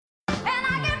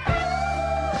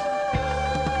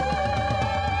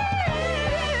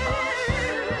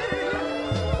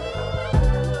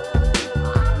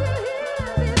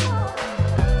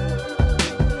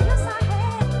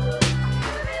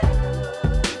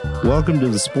Welcome to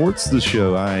the Sports The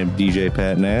Show. I am DJ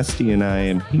Pat Nasty, and I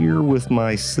am here with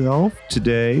myself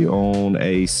today on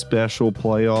a special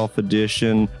playoff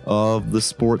edition of the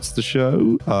Sports The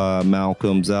Show.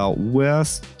 Malcolm's out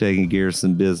west, taking care of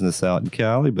some business out in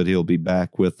Cali, but he'll be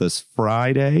back with us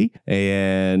Friday,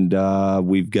 and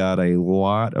we've got a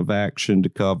lot of action to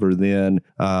cover then,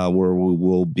 where we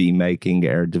will be making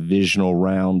our divisional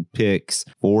round picks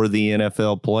for the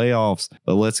NFL playoffs.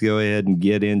 But let's go ahead and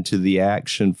get into the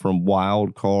action from Super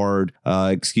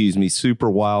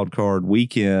Wild Card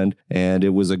weekend, and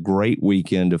it was a great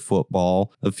weekend of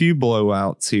football. A few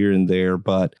blowouts here and there,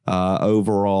 but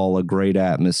overall a great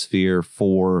atmosphere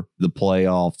for the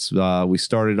playoffs. We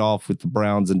started off with the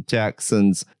Browns and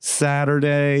Texans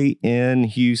Saturday in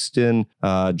Houston.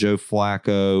 Joe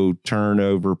Flacco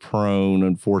turnover prone,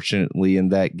 unfortunately, in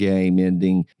that game,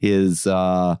 ending his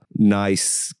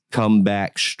nice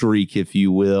comeback streak, if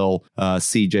you will.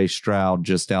 CJ Stroud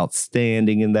just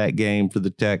outstanding in that game for the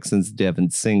Texans. Devin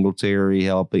Singletary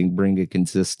helping bring a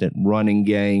consistent running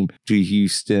game to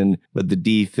Houston. But the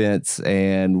defense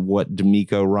and what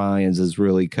D'Amico Ryans has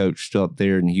really coached up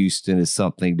there in Houston is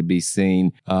something to be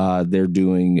seen. They're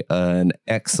doing an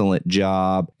excellent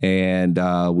job, and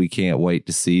we can't wait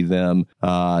to see them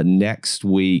next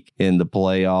week in the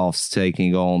playoffs,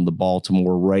 taking on the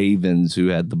Baltimore Ravens, who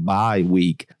had the bye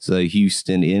week. So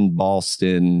Houston in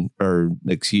Baltimore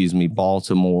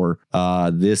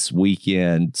this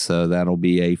weekend. So that'll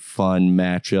be a fun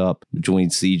matchup between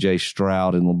CJ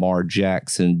Stroud and Lamar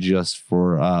Jackson, just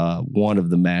for one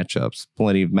of the matchups.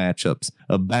 Plenty of matchups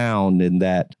abound in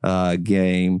that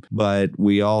game. But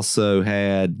we also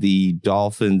had the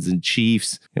Dolphins and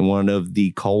Chiefs in one of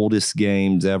the coldest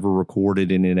games ever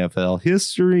recorded in NFL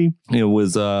history. It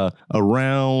was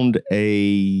around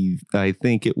I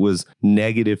think it was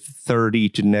negative 30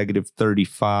 to negative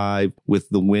 35 with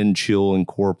the wind chill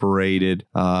incorporated.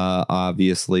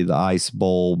 Obviously, the Ice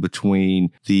Bowl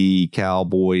between the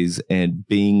Cowboys and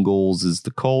Bengals is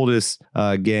the coldest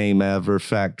game ever,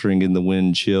 factoring in the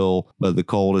wind chill. But the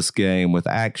coldest game with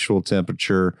actual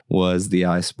temperature was the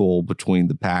Ice Bowl between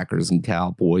the Packers and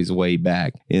Cowboys way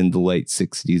back in the late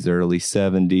 60s, early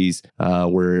 70s,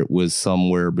 where it was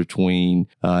somewhere between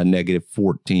negative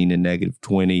 14 and negative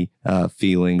 20,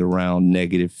 feeling around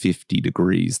negative 50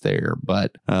 degrees there.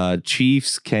 But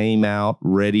Chiefs came out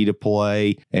ready to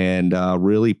play and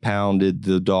really pounded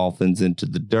the Dolphins into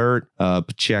the dirt.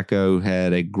 Pacheco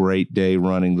had a great day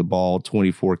running the ball,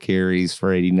 24 carries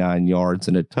for 89 yards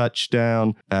and a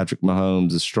touchdown. Patrick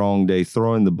Mahomes, a strong day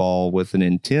throwing the ball with an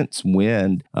intense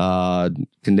wind,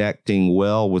 connecting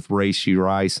well with Rashee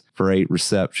Rice for 8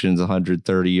 receptions,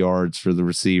 130 yards for the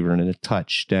receiver and a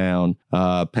touchdown.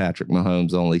 Patrick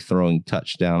Mahomes only throwing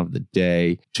touchdown of the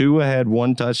day. Tua had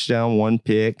 1 touchdown, 1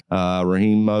 pick.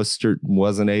 Raheem Mostert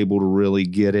wasn't able to really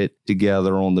get it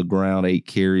together on the ground, 8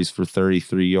 carries for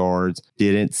 33 yards.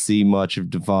 Didn't see much of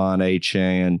Devon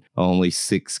Achane, only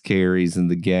 6 carries in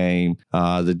the game.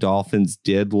 The Dolphins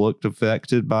did look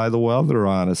affected by the weather,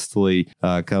 honestly,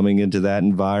 coming into that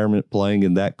environment, playing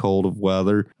in that cold of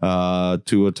weather.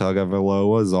 Tua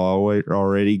Tagovailoa is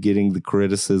already getting the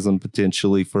criticism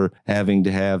potentially for having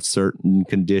to have certain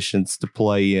conditions to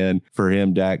play in for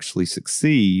him to actually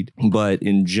succeed. But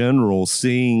in general,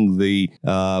 seeing the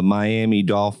Miami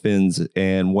Dolphins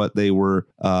and what they were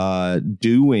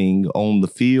doing on the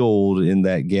field in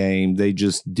that game, they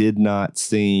just did not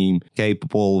seem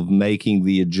capable of making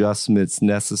the adjustments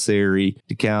necessary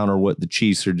to counter what the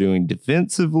Chiefs are doing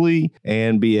defensively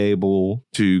and be able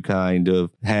to kind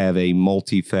of have a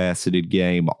multifaceted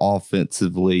game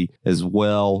offensively as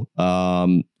well.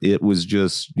 It was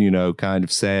just, kind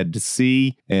of sad to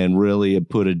see, and really it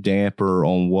put a damper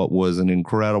on what was an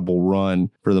incredible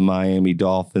run for the Miami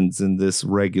Dolphins in this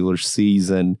regular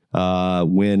season,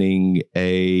 winning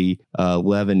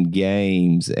 11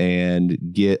 games and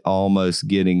almost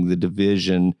getting the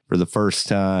division for the first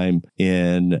time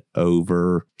in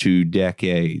over 2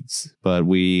 decades. But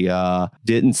we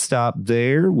didn't stop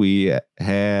there. We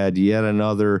had yet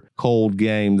another cold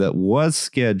game that was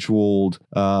scheduled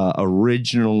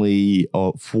originally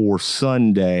for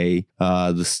Sunday.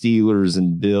 The Steelers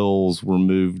and Bills were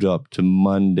moved up to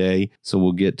Monday, so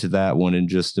we'll get to that one in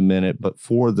just a minute. But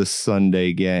for the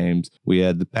Sunday game, games. We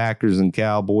had the Packers and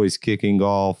Cowboys kicking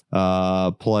off,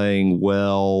 playing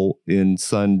well in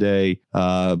Sunday.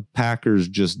 Packers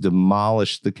just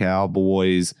demolished the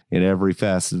Cowboys in every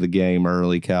facet of the game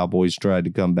early. Cowboys tried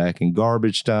to come back in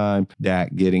garbage time.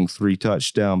 Dak getting 3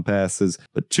 touchdown passes,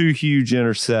 but 2 huge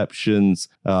interceptions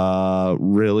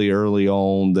really early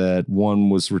on. That one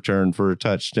was returned for a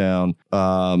touchdown.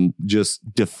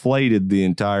 Just deflated the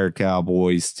entire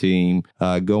Cowboys team,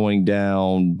 going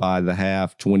down by the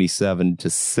half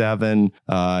 27-7,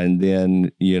 and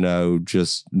then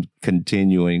just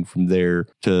continuing from there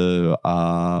to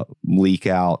leak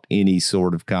out any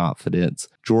sort of confidence.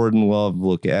 Jordan Love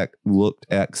looked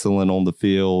excellent on the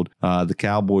field. The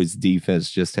Cowboys defense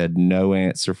just had no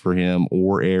answer for him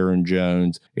or Aaron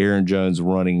Jones. Aaron Jones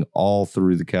running all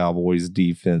through the Cowboys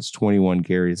defense, 21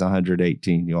 carries,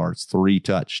 118 yards, 3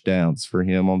 touchdowns for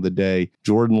him on the day.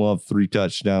 Jordan Love, 3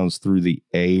 touchdowns through the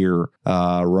air.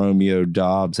 Romeo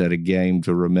Doubs had a game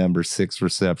to remember, 6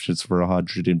 receptions for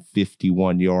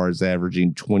 151 yards,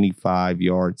 averaging 25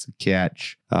 yards a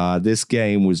catch. This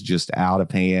game was just out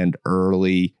of hand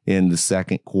early in the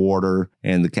second quarter,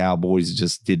 and the Cowboys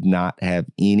just did not have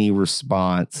any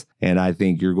response. And I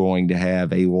think you're going to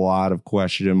have a lot of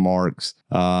question marks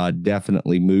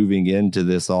definitely moving into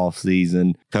this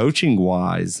offseason,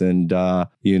 coaching-wise. And,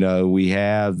 we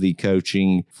have the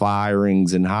coaching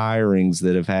firings and hirings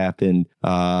that have happened.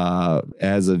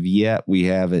 As of yet, we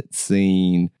haven't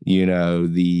seen,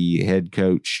 the head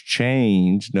coach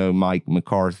change. No Mike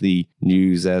McCarthy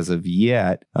news as of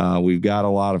yet. We've got a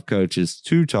lot of coaches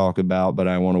to talk about, but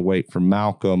I want to wait for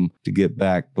Malcolm to get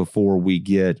back before we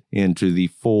get into the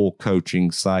full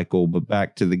coaching cycle. But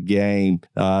back to the game,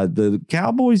 the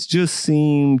Cowboys just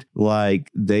seemed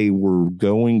like they were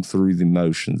going through the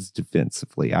motions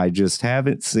defensively. I just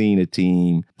haven't seen a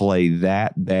team play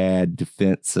that bad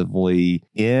defensively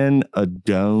in a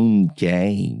dome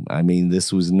game. I mean,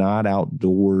 this was not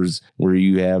outdoors where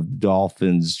you have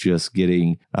Dolphins just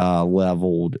getting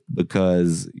leveled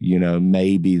because,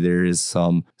 maybe there is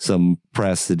some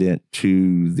precedent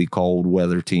to the cold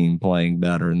weather team playing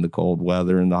better in the cold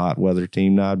weather and the hot weather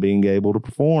team not being able to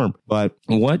perform. But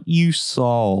what you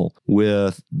saw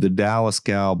with the Dallas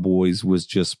Cowboys was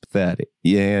just pathetic.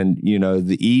 And,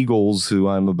 the Eagles, who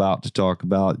I'm about to talk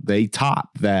about, they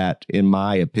topped that, in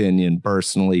my opinion,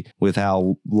 personally, with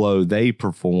how low they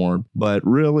performed. But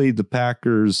really, the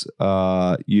Packers,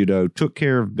 took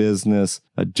care of business,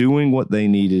 doing what they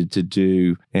needed to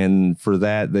do. And for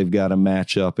that, they've got a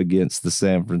matchup against the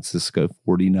San Francisco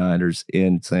 49ers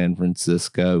in San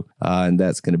Francisco. And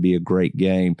that's going to be a great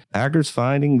game. Packers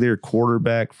finding their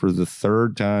quarterback for the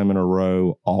 3rd time in a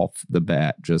row off the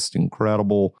bat. Just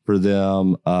incredible for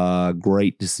them.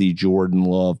 Great to see Jordan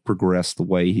Love progress the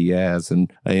way he has.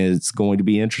 And it's going to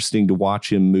be interesting to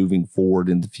watch him moving forward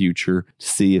in the future to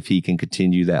see if he can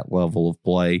continue that level of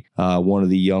play. One of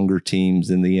the younger teams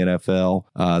in the NFL,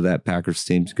 that Packers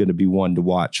team is going to be one to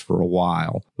watch for a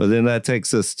while. But then that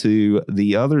takes us to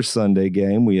the other Sunday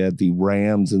game. We had the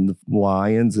Rams and the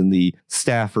Lions in the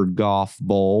Stafford Goff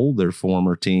Bowl, their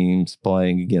former teams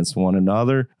playing against one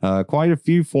another. Quite a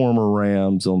few former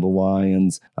Rams on the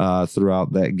Lions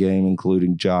throughout that game,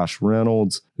 including Josh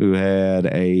Reynolds, who had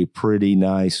a pretty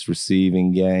nice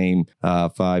receiving game,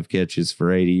 5 catches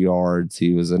for 80 yards.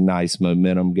 He was a nice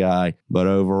momentum guy. But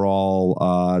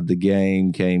overall, the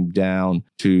game came down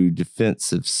to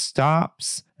defensive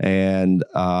stops. And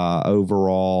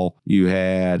overall, you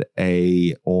had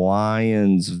a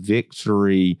Lions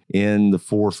victory in the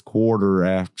 4th quarter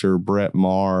after Brett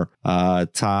Maher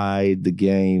tied the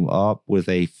game up with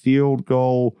a field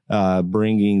goal,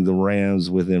 bringing the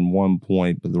Rams within 1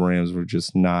 point. But the Rams were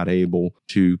just not able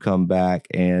to come back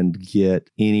and get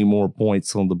any more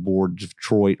points on the board.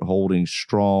 Detroit holding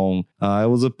strong. It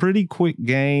was a pretty quick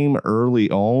game early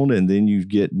on, and then you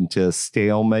get into a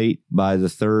stalemate by the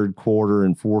 3rd quarter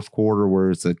and 4th quarter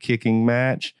where it's a kicking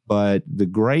match. But the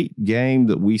great game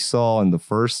that we saw in the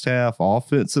first half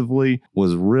offensively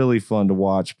was really fun to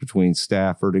watch between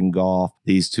Stafford and Goff.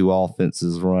 These 2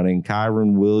 offenses running.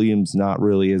 Kyron Williams, not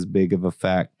really as big of a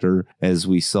factor as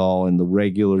we saw in the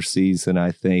regular season.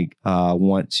 I think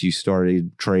once you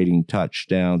started trading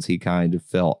touchdowns, he kind of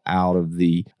fell out of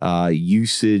the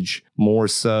usage more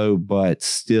so, but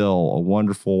still a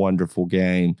wonderful, wonderful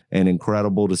game, and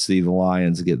incredible to see the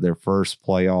Lions get their first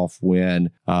playoff win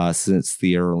since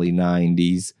the early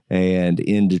 90s. and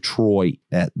in Detroit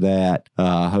at that,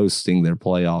 hosting their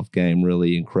playoff game.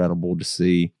 Really incredible to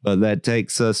see. But that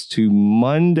takes us to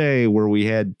Monday, where we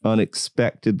had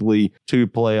unexpectedly 2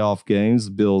 playoff games.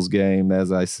 The Bills game,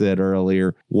 as I said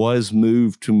earlier, was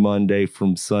moved to Monday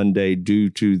from Sunday due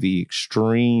to the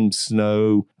extreme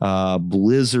snow,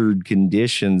 blizzard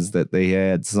conditions that they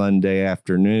had Sunday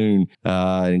afternoon.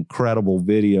 Incredible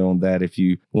video on that if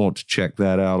you want to check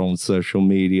that out on social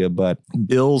media. But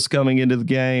Bills coming into the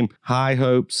game, high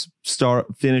hopes,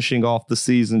 finishing off the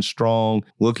season strong,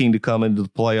 looking to come into the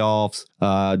playoffs,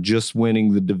 just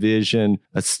winning the division.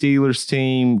 A Steelers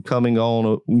team coming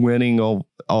on winning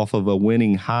off of a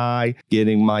winning high,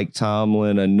 getting Mike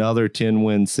Tomlin another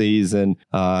 10-win season.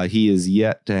 He is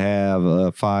yet to have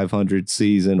a 500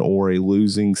 season or a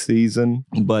losing season,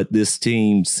 but this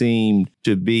team seemed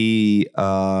to be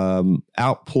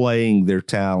outplaying their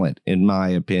talent, in my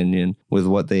opinion, with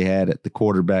what they had at the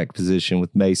quarterback position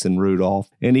with Mason Rudolph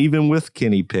and even with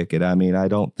Kenny Pickett. I mean, I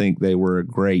don't think they were a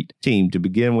great team to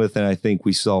begin with, and I think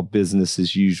we saw business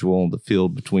as usual on the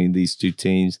field between these two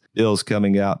teams. Bills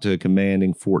coming out to a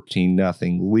commanding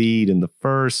 14-0 lead in the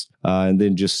first, and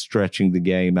then just stretching the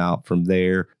game out from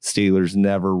there. Steelers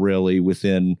never really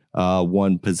within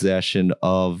one possession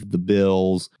of the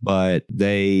Bills, but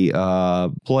they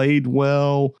played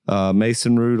well.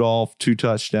 Mason Rudolph, 2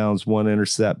 touchdowns, 1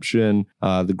 interception.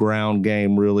 The ground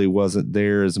game really wasn't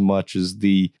there as much as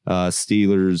the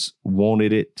Steelers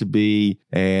wanted it to be,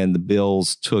 and the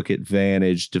Bills took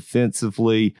advantage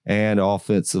defensively and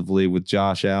offensively, with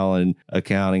Josh Allen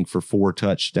accounting for 4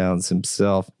 touchdowns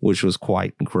himself, which was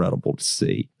quite incredible to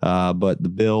see. But the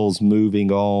Bills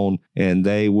moving on, and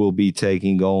they will be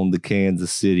taking on the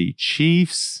Kansas City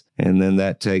Chiefs. And then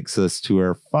that takes us to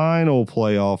our final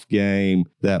playoff game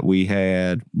that we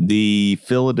had, the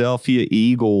Philadelphia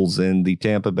Eagles and the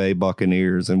Tampa Bay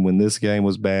Buccaneers. And when this game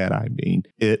was bad, I mean,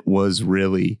 it was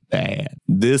really bad.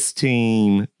 This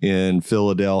team in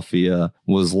Philadelphia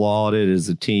was lauded as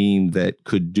a team that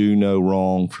could do no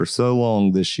wrong for so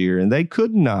long this year, and they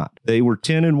could not. They were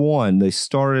 10-1. They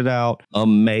started out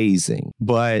amazing,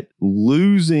 but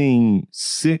losing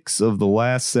 6 of the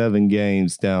last 7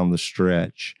 games down the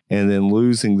stretch, and then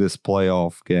losing this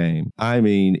playoff game. I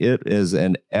mean, it is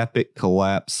an epic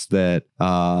collapse that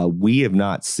we have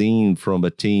not seen from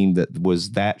a team that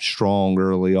was that strong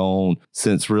early on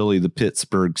since really the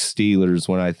Pittsburgh Steelers,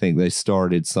 when I think they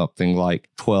started something like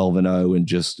 12-0 and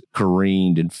just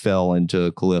careened and fell into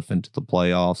a cliff into the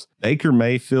playoffs. Baker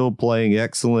Mayfield playing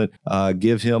excellent.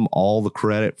 Give him all the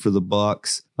credit for the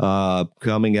Bucs.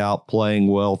 Coming out playing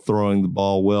well, throwing the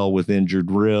ball well with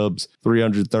injured ribs,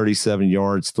 337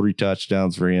 yards, 3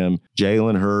 touchdowns for him.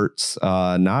 Jalen Hurts,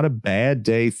 not a bad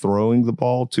day throwing the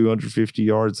ball, 250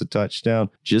 yards, a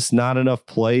touchdown, just not enough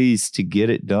plays to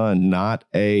get it done. Not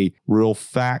a real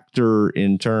factor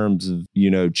in terms of,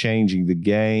 changing the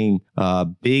game.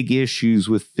 Big issues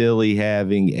with Philly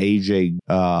having A.J.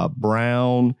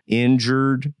 Brown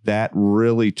injured. That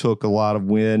really took a lot of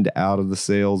wind out of the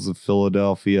sails of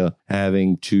Philadelphia,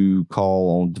 having to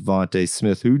call on Devontae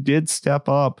Smith, who did step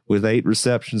up with 8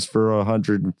 receptions for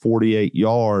 148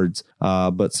 yards,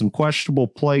 but some questionable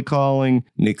play calling.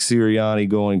 Nick Sirianni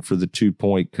going for the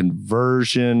 2-point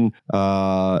conversion,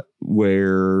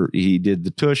 where he did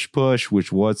the tush push,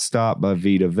 which was stopped by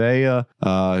Vita Vea,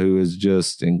 who is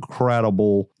just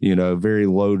incredible, very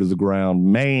low to the ground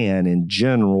man in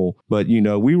general. But,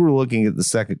 we were looking at the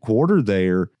second quarter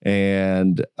there,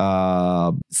 and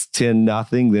it's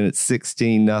 10-0, then it's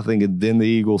 16-0, and then the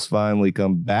Eagles finally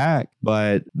come back.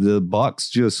 But the Bucs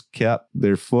just kept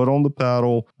their foot on the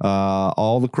pedal.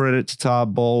 All the credit to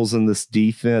Todd Bowles and this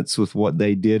defense with what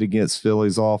they did against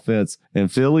Philly's offense.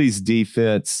 And Philly's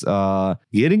defense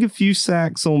getting a few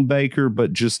sacks on Baker,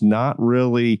 but just not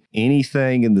really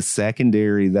anything in the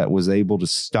secondary that was able to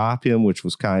stop him, which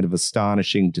was kind of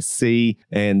astonishing to see.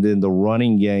 And then the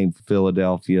running game for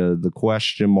Philadelphia, the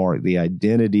question mark, the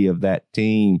identity of that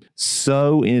team,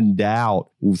 so in doubt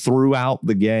throughout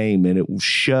the game, and it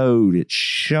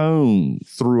shone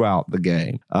throughout the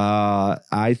game.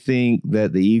 I think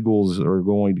that the Eagles are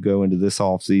going to go into this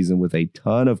offseason with a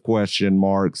ton of question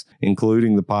marks,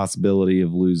 including the possibility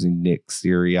of losing Nick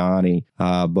Sirianni,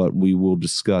 but we will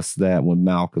discuss that when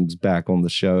Malcolm's back on the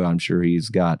show. I'm sure he's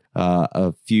got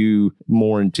a few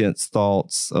more intense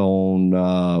thoughts on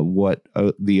what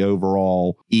the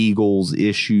overall Eagles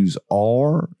issues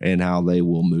are and how they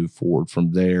will move forward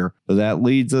from there. So that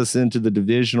leads us into the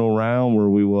divisional round, where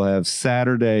we will have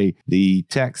Saturday, the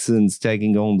Texans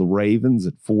taking on the Ravens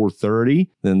at 4:30 4:30.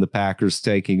 Then the Packers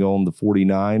taking on the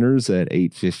 49ers at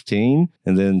 8:15.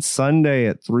 And then Sunday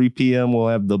at 3 p.m., we'll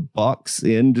have the Bucs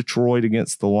in Detroit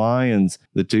against the Lions,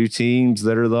 the two teams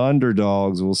that are the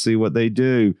underdogs. We'll see what they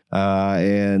do.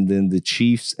 And then the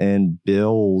Chiefs and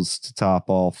Bills to top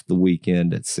off the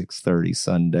weekend at 6:30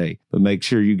 Sunday. But make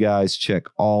sure you guys check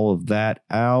all of that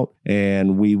out.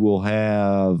 And we will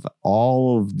have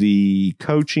all of the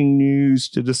coaching news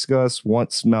to discuss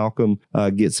once Malcolm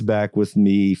gets back with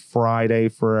me Friday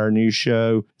for our new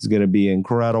show. It's going to be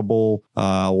incredible.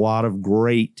 A lot of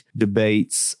great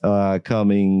debates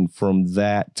coming from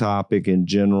that topic in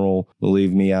general.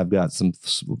 Believe me, I've got some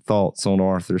thoughts on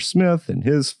Arthur Smith and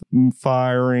his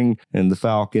firing, and the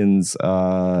Falcons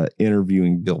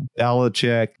interviewing Bill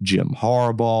Belichick, Jim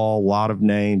Harbaugh, a lot of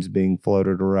names being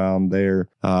floated around there.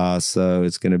 So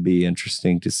it's going to be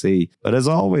interesting to see. But as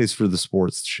always, for the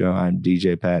Sports Show, I'm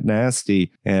DJ Pat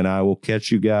Nasty, and I will catch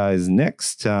you guys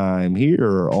next time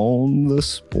here on the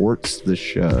Sports the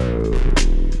Show.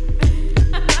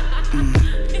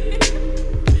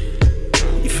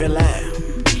 You feel that?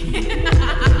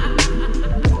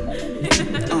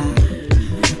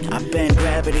 I bend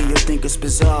gravity, you think it's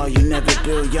bizarre. You never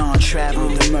build your own travel,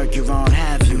 the Mercury on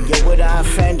have you. Yo, would I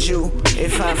offend you?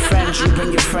 If I offend you,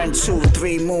 bring your friend too.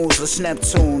 3 moves, let's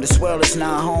Neptune. This world is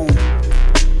not home.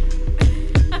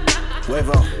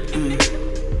 Huevo.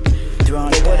 Yo,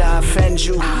 would I offend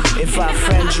you? If I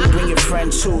offend you, bring your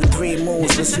friend too. 3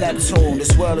 moves, let's Neptune.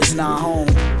 This world is not home.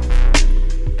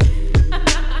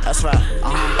 That's right.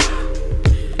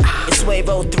 It's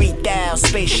Huevo 3000,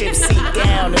 spaceship seat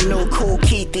down, a new cool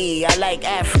Keithy. I like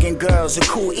African girls, a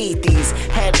cool Ethys.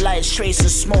 Headlights tracing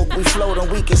smoke, we float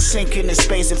and we can sink into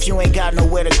space if you ain't got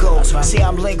nowhere to go. See,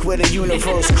 I'm linked with the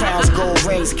universe, crowns, gold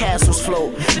rings, castles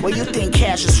float. Where you think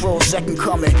Cassius roll, second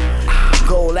coming?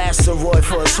 Gold asteroid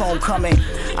for his homecoming.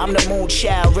 I'm the moon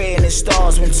child, red and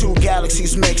stars when 2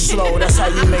 galaxies mix slow. That's how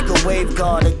you make a wave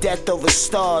guard, a death over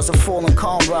stars, a fallen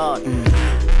comrade.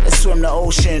 Let's swim the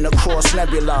ocean across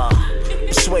nebula.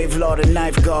 Swave law, the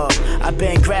knife guard. I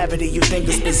bend gravity, you think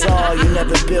it's bizarre. You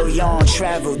never build your own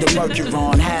travel, the Mercury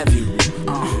on have you.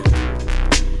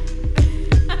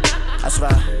 That's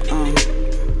right.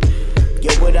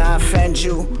 Yo, would I offend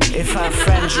you? If I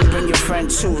offend you, bring your friend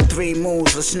too. 3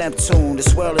 moves, let's Neptune.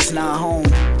 This world is not home.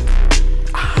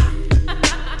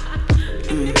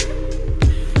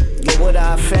 Yo, would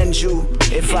I offend you?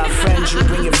 If I offend you,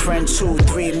 bring your friend too.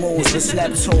 3 moves, let's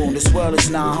Neptune. This world is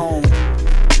not home.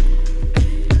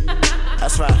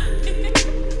 That's right.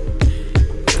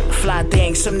 Fly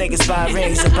things, some niggas buy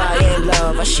rings and buy in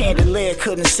love. A chandelier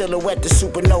couldn't silhouette the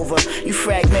supernova. You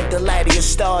fragment the light of your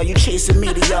star, you chasing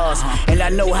meteors. And I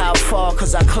know how far,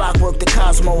 cause I clockwork the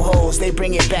Cosmo holes. They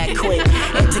bring it back quick,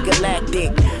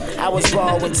 intergalactic. I was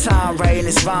borrowing time, writing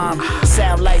this rhyme.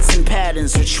 Sound lights and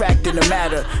patterns, retracting the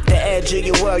matter. The edge of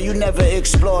your world, you never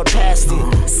explored past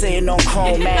it. Sitting on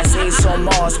chrome mass, ace on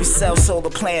Mars, we sell solar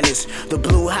planets. The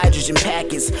blue hydrogen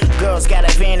packets. Girls got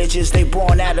advantages, they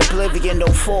born out oblivion.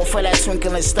 Don't fall for that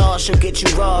twinkling star, she'll get you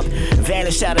robbed.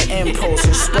 Vanish out of impulse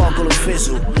and sparkle and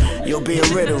fizzle. You'll be a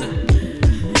riddle.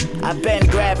 I bend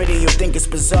gravity, you think it's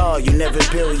bizarre. You never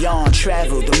build your own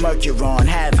travel, the Mercury on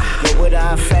have you. Yo, would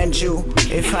I offend you?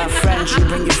 If I offend you,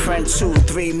 bring your friend too.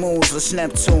 3 moves, let's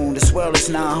Neptune. This world is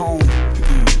not home.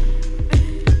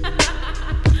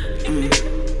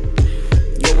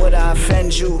 Yo, would I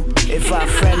offend you? If I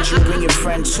offend you, bring your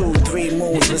friend too. 3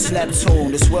 moves, let's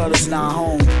Neptune. This world is not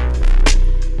home.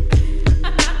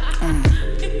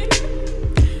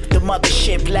 The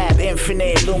mothership lab,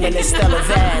 infinite, luminous, stellar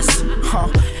vast.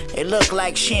 It look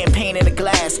like champagne in a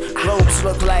glass. Globes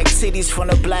look like cities from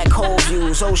the black hole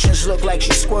views. Oceans look like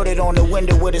she squirted on the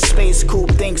window with a space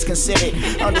coupe. Things considered.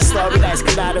 Under starry nights,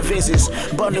 collide of visits.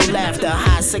 Bundle laughter,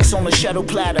 high sex on the shuttle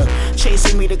platter.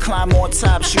 Chasing me to climb on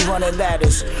top, she running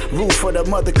ladders. Roof for the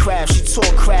mother craft, she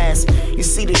tore crash. You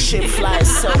see the ship fly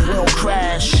itself, we don't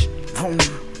crash. Boom.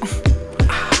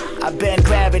 I bend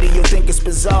gravity, you think it's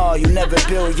bizarre. You never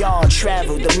build your own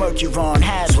travel, the Mercury on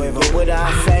has waver. Would I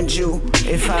offend you?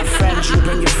 If I offend you,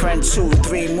 bring your friend too.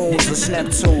 3 moves, let's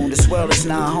Neptune. This world is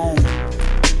not home.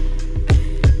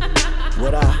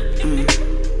 Would I?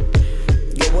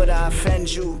 Yo, would I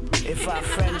offend you? If I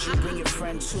offend you, bring your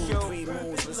friend too. 3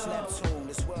 moves, let's Neptune.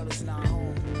 This world is not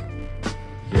home.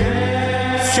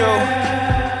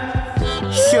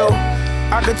 Yo.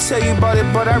 I could tell you about it,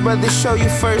 but I'd rather show you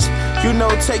first. You know,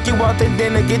 take you out to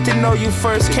dinner, get to know you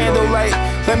first. Candlelight,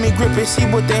 Let me grip it, see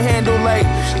what the handle like.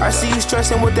 I see you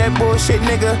stressing with that bullshit,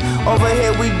 nigga. Over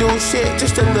here we do shit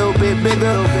just a little bit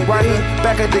bigger. Why he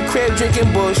back at the crib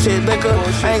drinking bullshit liquor?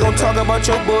 I ain't gon' talk about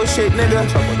your bullshit, nigga.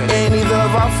 Ain't either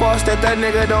of our faults that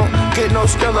nigga don't get no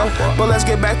skrilla. But let's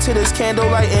get back to this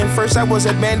candlelight. And first I was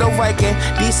a bando Viking.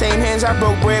 These same hands I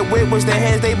broke bread with was the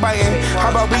hands they biting.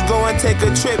 How about we go and take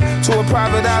a trip to a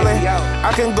private island?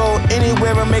 I can go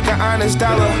anywhere and make an honest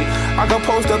dollar. I can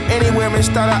post up anywhere and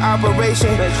start an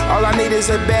operation. All I need is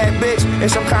a bad bitch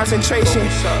and some concentration.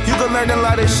 You can learn a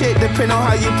lot of shit depending on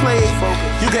how you play it.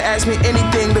 You can ask me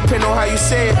anything depending on how you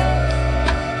say it.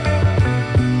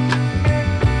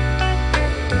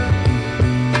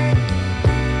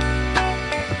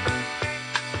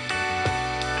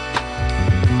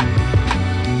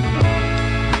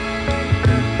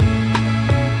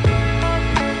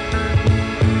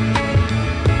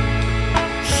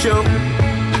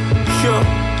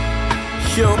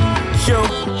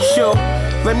 Yo,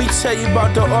 let me tell you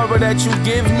about the aura that you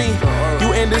give me.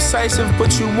 You indecisive,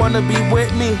 but you wanna be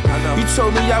with me. You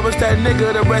told me I was that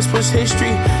nigga, the rest was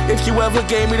history. If you ever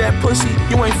gave me that pussy,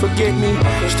 you ain't forget me.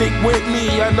 Stick with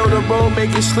me, I know the road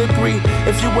make it slippery.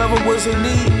 If you ever was in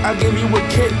need, I give you a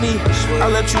kidney. I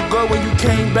let you go when you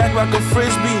came back like a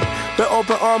frisbee. The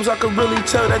open arms, I could really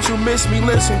tell that you miss me.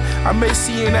 Listen, I miss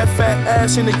seeing that fat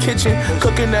ass in the kitchen,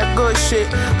 cooking that good shit.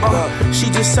 She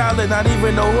just solid, not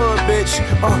even no hood bitch.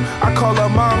 I call her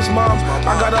mom's mom.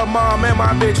 I got her mom and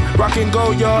my bitch rockin'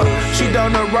 go yard. She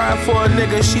down to ride for a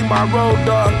nigga, she my road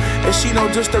dog. And she know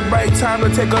just the right time to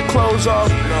take her clothes off.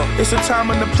 It's a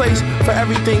time and a place for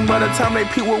everything. By the time they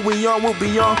peep what we on, we'll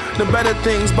be on the better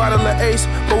things. Bottle of Ace,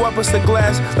 go up us the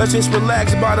glass. Let's just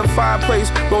relax by the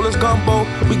fireplace. Roll this gumbo,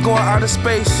 we going out of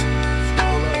space.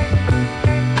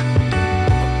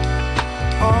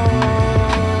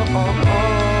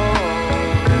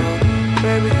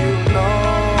 Baby, you know.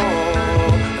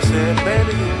 I said,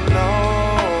 baby, you know.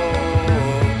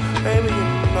 Baby, you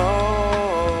know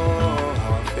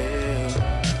how I feel.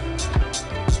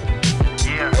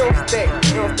 Yeah.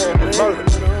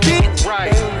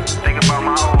 Right. Think about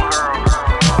my old girl.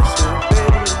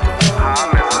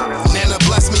 Nana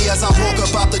blessed me as I woke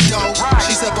up out the door.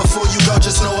 She said, before you go,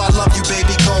 just know I love you,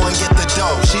 baby. Go and get the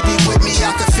dough. She be with me,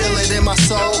 I can feel it in my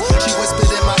soul. She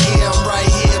whispered in my ear, I'm right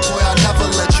here, boy, I'll never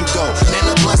let you go.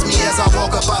 Nana blessed me as I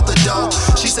woke up out the door.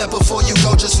 She said, before you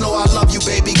go, just know I love you,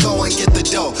 baby. Go and get the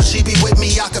dough. She be with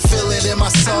me, I can feel it in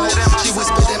my soul. She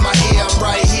whispered in my ear, I'm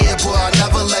right here, boy, I'll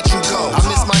never let you go. I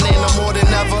miss my Nana more than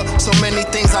ever. So many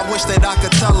things I wish that I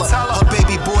could tell her. Her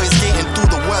baby boy is getting through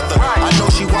the weather. I know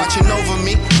she watching over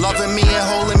me, loving me and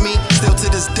holding me. Still to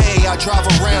this day, I drive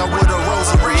around with a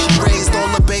rosary. She raised all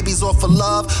the babies off of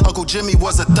love. Uncle Jimmy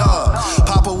was a thug.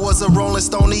 Papa was a Rolling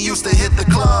Stone, he used to hit the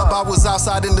club. I was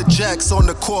outside in the jacks on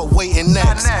the court waiting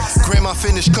next. Grandma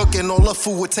finished cooking, all her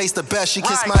food would taste the best. She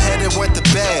kissed my head and went to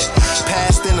bed,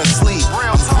 passed in her sleep.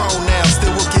 I'm grown now,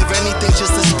 still would give anything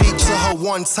just to speak to her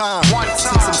one time.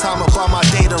 Took some time about my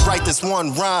day to write this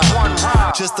one rhyme.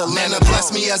 Just to Nana bless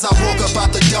me as I woke up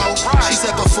out the door. She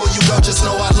said, before you go, just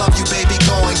know I love you, baby.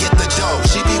 Go and get the dough.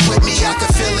 She be with me, I can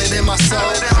feel it in my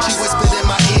soul. She whispered in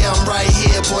my ear, I'm right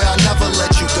here, boy, I'll never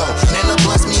let you go. Nana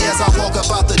bless me as I woke up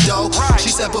out the door.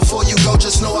 She said, before you go,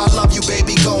 just know I love you,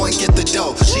 baby. Go and get the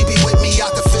dough. She be with me, I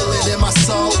can feel it in my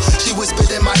soul. She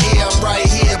whispered in my ear, I'm right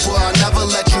here, boy, I'll never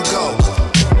let you go.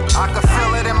 I can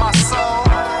feel it in my soul.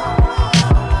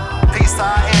 Peace to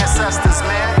our ancestors,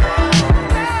 man.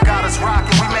 Got us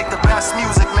rocking, we make the best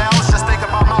music, man. Let's just think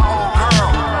about my old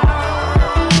girl.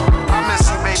 I miss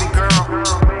you, baby girl.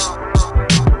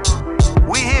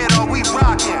 We here though, we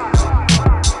rocking.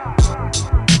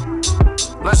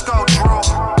 Let's go, Drew.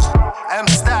 M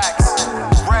Stacks,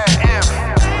 Red Imp,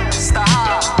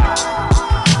 Staha,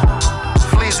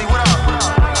 Fleazy, what up?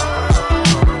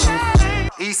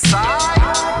 East Side?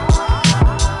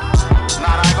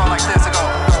 Nah, I ain't going like this, I go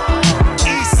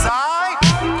East Side?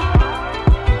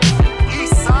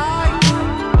 East Side?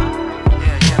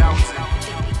 Yeah, that was it.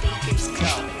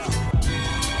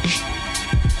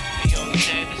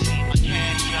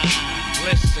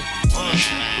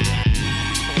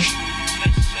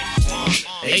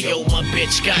 Hey yo, my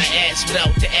bitch got ass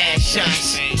without the ass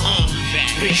shots.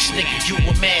 Bitch nigga, you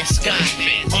a mascot.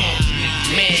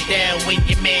 Man down when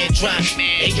your man drop.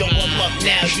 Hey yo, I'm up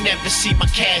now, you never see my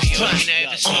cash drop.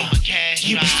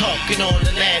 You was talking on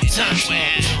the laptop.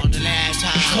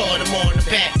 Caught him on the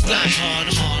back block.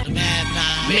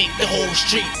 Make the whole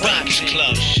street rock.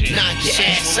 Knock your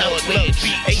ass out with the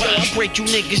beat. Hey yo, I break you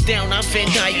niggas down, I Venn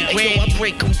diagram. Hey yo, I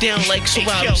break them down like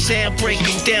Serato Sam. Break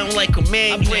them down like a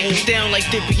man. I break them down like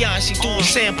Dibiase do a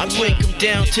sample. I break them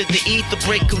down to the ether.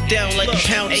 Break them down like a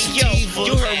pound of sativa.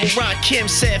 You heard what Rakim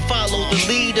said, follow the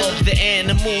leader of the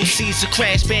animal. Caesar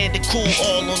Crash Bandicoot,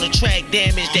 all on the track.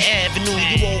 Damage the avenue.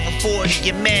 You over 40,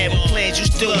 you're mad with plans you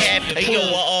still have to prove. Hey yo,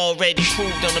 I already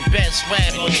proved I'm the best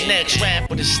rapper. The next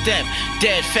rapper to step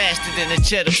dead faster than a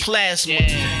jet of plasma.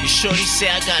 You shorty say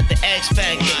I got the X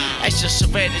factor. That's just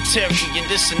hereditary and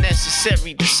this a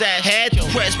necessary disaster. Had to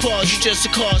press pause, you just a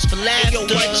cause for laughter. Yo,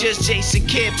 what just Jason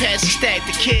Kidd pass a stack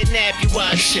to kidnap you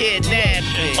while you kidnap.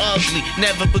 Ugly,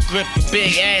 never but grip the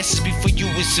big asses before you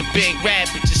was a big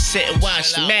rapper. Just sit and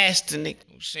watch the master, nigga.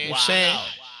 You know what I'm saying?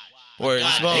 Words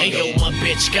hey yo, my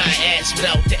bitch got ass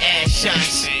without the ass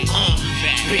shots.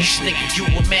 Bitch nigga, you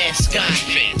a mascot.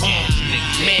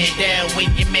 Man down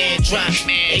when your man drop.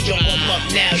 Hey yo, I'm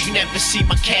up now, you never see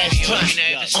my cash drop.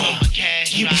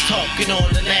 You was talking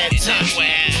on the laptop.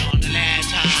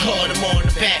 Caught him on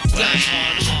the back block.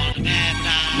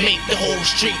 Make the whole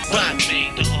street rock.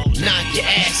 Knock your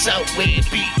ass out when the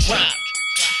beat drop.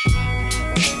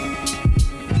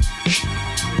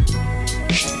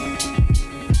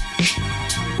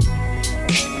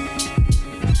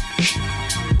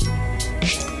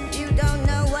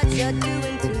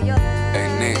 Hey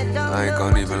Nick, I ain't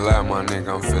gon' even lie, my nigga,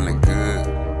 I'm feeling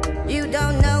good. You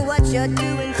don't know what you're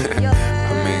doing to your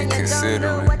I mean,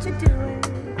 considering,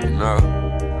 you know.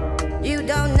 You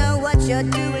don't know what you're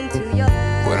doing to your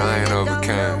But I ain't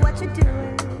overcame.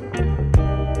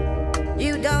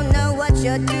 You don't know what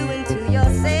you're doing to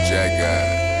yourself. Jack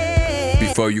guy.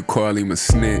 Before you call him a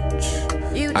snitch,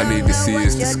 I need to see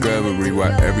his discovery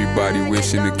while everybody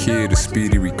wishing the kid a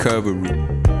speedy recovery.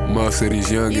 Most of these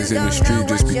youngins in the street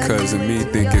just because of me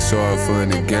think it's all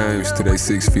fun and games till they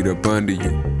 6 feet up under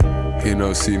you. Hear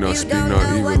no, see no, speak no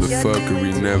evil or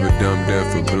fuckery. Never dumb,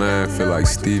 deaf or blind. Feel like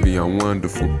Stevie, I'm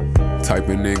wonderful. Type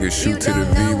of nigga shoot to the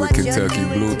V with Kentucky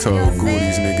Blue Toe.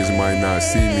 These niggas might not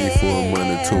see me for a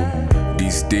month or 2.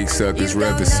 These dick suckers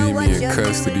rather see me in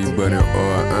custody, but in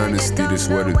all honesty, this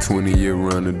what a 20-year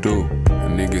runner do.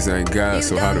 Niggas ain't God,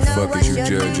 so how the fuck is you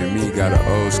judging me? Got an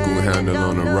old school handle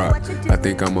on the rock. I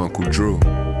think I'm Uncle Drew.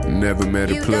 Never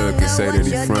met a plug and say that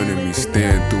he fronted me.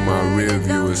 Staring through my rear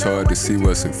view, it's hard to see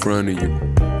what's in front of you.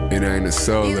 It ain't a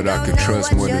soul that I can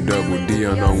trust more than Double D.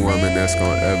 I know woman that's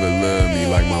gonna ever love me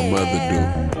like my mother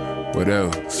do. What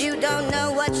else? You don't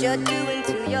know what you're doing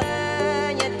to your.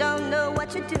 You don't know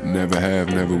what you're doing. Never have,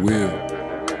 never will.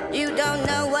 You don't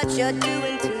know what you're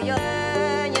doing to your.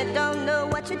 You don't know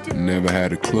what you're doing. Never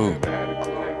had a clue.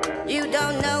 You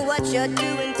don't know what you're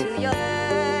doing to your.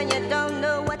 You don't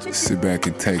know what you're doing. Sit back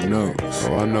and take notes.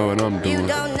 Oh, I know what I'm doing. You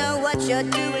don't know what you're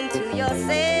doing to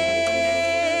yourself.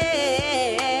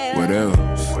 What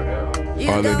else?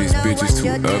 All of these bitches too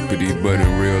uppity, but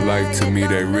in real life to me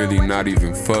they really not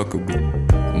even fuckable.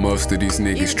 Most of these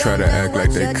niggas try to act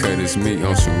like they cut as meat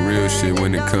on some real shit.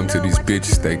 When it comes to these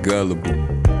bitches, they gullible.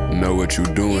 Know what you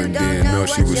doing, didn't know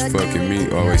she was fucking me.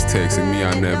 Always texting me,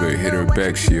 I never hit her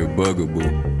back, she a bugaboo.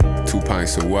 2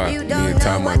 pints of wop, me and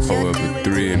Ty might pull up a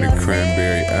 3 and the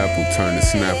cranberry apple turn to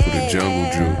snap with the jungle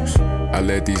juice. I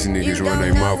let these niggas run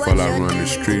their mouth while I run the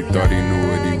street. Thought he knew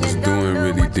what he was doing,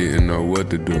 really didn't know what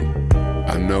to do.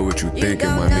 I know what you thinking,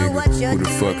 my nigga. Who the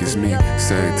fuck is me?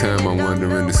 Same time I'm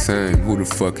wondering the same. Who the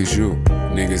fuck is you?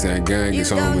 Niggas ain't gang,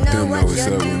 it's on with them, know what's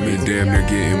up with me. Damn, they're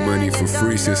getting money for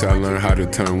free since I learned how to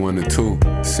turn 1 to 2.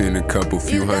 Seen a couple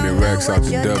few hundred racks off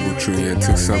the DoubleTree and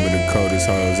took some of the coldest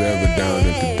hoes ever down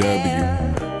at the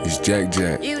W. It's Jack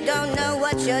Jack. You don't know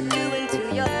what you're doing to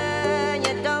your.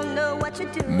 You don't know what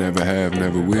you're doing. Never have,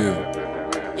 never will.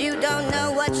 You don't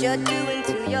know what you're doing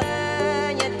to your.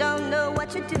 You don't know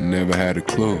what you're doing. Never had a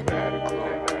clue.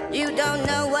 You don't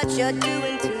know what you're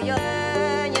doing to your.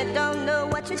 You don't know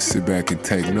what you're doing. Sit back and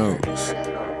take notes.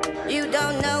 You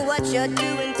don't know what you're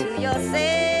doing to yourself.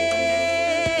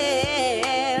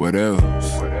 What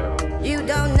else? You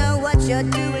don't know what you're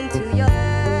doing to your.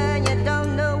 You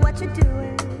don't know what you're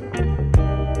doing.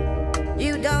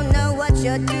 You don't know what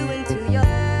you're doing to your.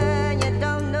 You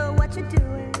don't know what you're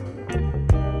doing.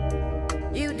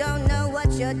 You don't know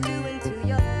what you're doing to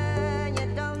your. You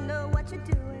don't know what you're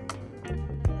doing.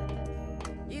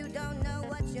 You don't know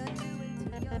what you're doing to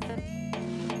yourself.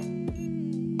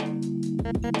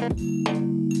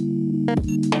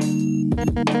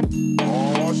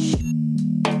 Oh,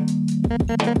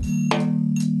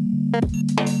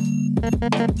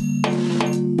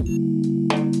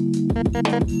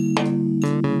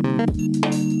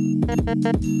 Hours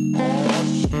and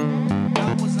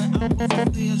hours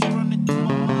of fears running through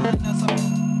my mind as I.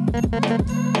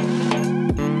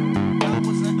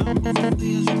 Hours and hours of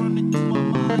fears running through my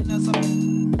mind as I.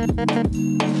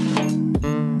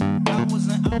 Hours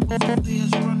and hours of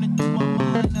fears running through my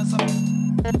mind as I.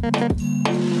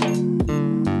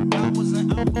 Hours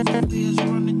and hours of fears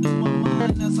running through my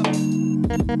mind as I.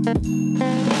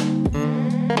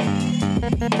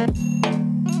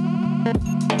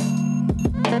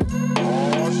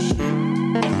 Oh shit.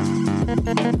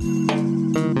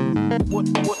 What?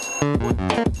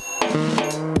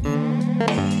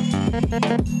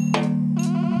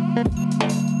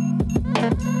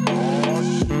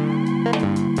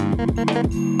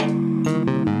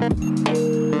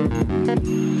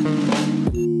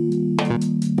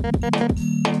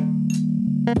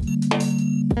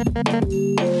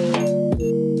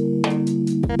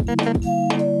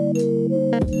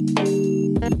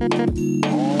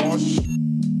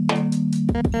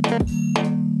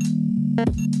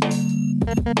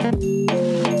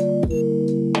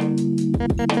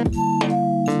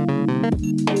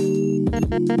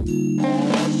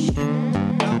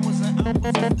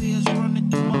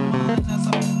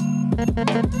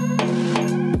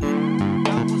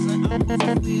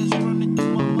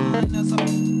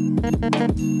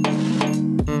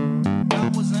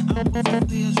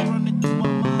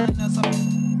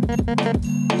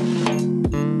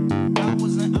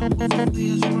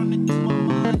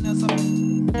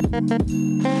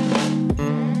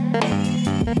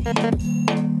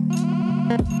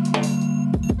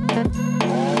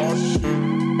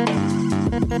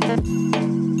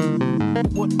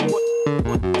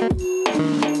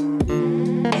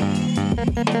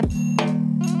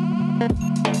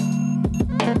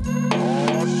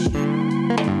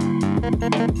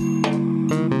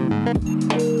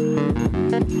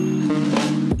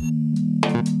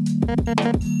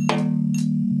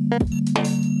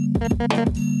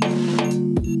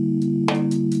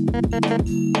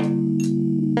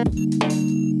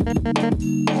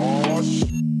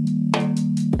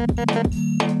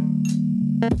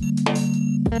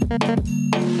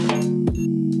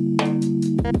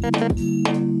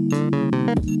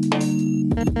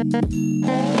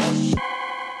 Oh